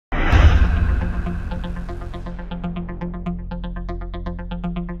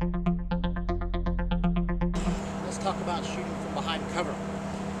talk about shooting from behind cover.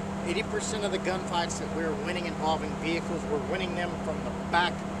 80% of the gunfights that we're winning involving vehicles, we're winning them from the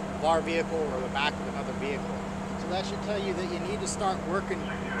back of our vehicle or the back of another vehicle. So that should tell you that you need to start working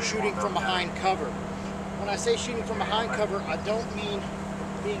shooting from behind cover. When I say shooting from behind cover, I don't mean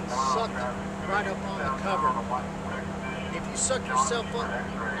being sucked right up on the cover. If you suck yourself up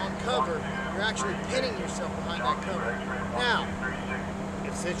on cover, you're actually pinning yourself behind that cover. Now,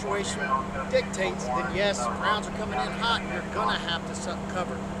 if the situation dictates, then yes, if rounds are coming in hot, you're gonna have to suck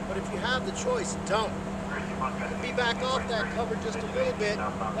cover. But if you have the choice, don't. Be back off that cover just a little bit.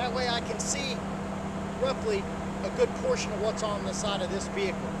 That way I can see roughly a good portion of what's on the side of this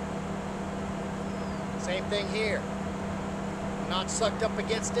vehicle. Same thing here. Not sucked up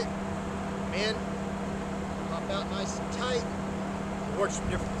against it. Come in, pop out nice and tight. It works from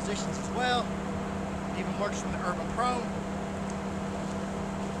different positions as well. It even works from the urban prone.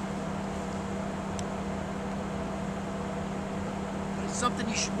 But it's something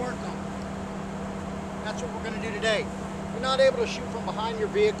you should work on. That's what we're going to do today. If you're not able to shoot from behind your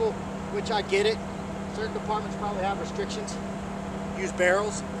vehicle, which I get it, certain departments probably have restrictions. Use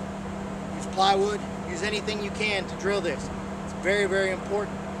barrels, use plywood, use anything you can to drill this. It's very, very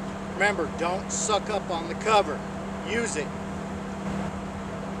important. Remember, don't suck up on the cover. Use it.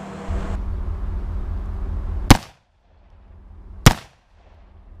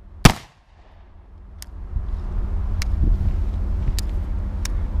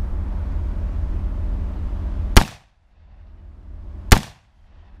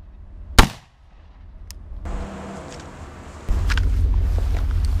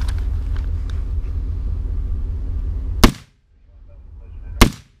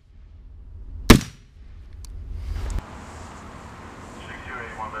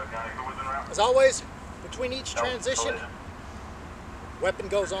 As always, between each transition, weapon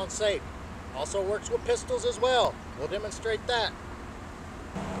goes on safe. Also works with pistols as well. We'll demonstrate that.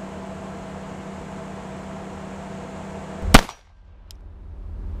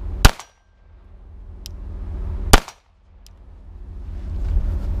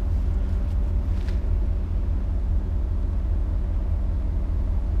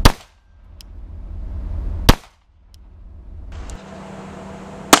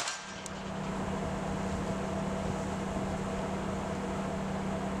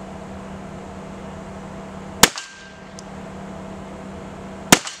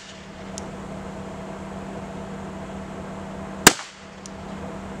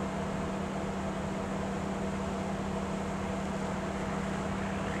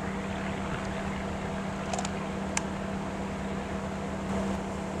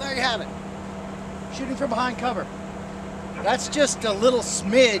 There you have it. Shooting from behind cover. That's just a little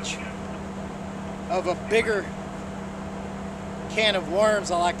smidge of a bigger can of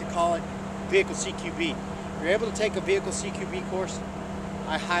worms, I like to call it, vehicle CQB. If you're able to take a vehicle CQB course,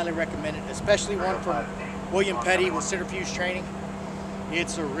 I highly recommend it, especially one from William Petty with Centrifuge Training.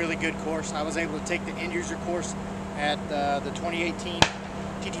 It's a really good course. I was able to take the end user course at the 2018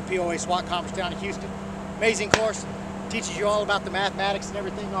 TTPOA SWAT conference down in Houston. Amazing course. Teaches you all about the mathematics and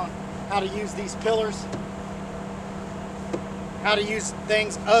everything on how to use these pillars, how to use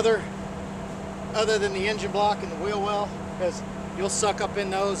things other than the engine block and the wheel well, because you'll suck up in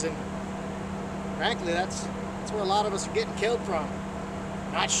those, and frankly that's where a lot of us are getting killed from.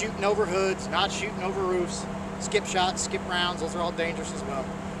 Not shooting over hoods, not shooting over roofs, skip shots, skip rounds, those are all dangerous as well.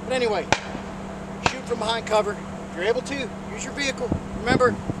 But anyway, shoot from behind cover. If you're able to, use your vehicle.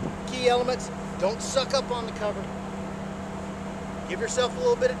 Remember, key elements, don't suck up on the cover. Give yourself a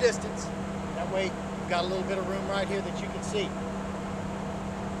little bit of distance. That way you've got a little bit of room right here that you can see.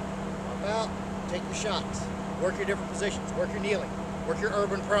 Pop out, take your shots. Work your different positions. Work your kneeling. Work your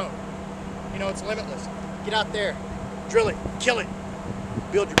urban prone. You know, it's limitless. Get out there, drill it, kill it.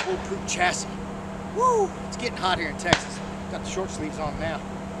 Build your bulletproof chassis. Woo! It's getting hot here in Texas. Got the short sleeves on now.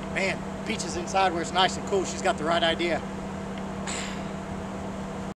 Man, Peach is inside where it's nice and cool. She's got the right idea.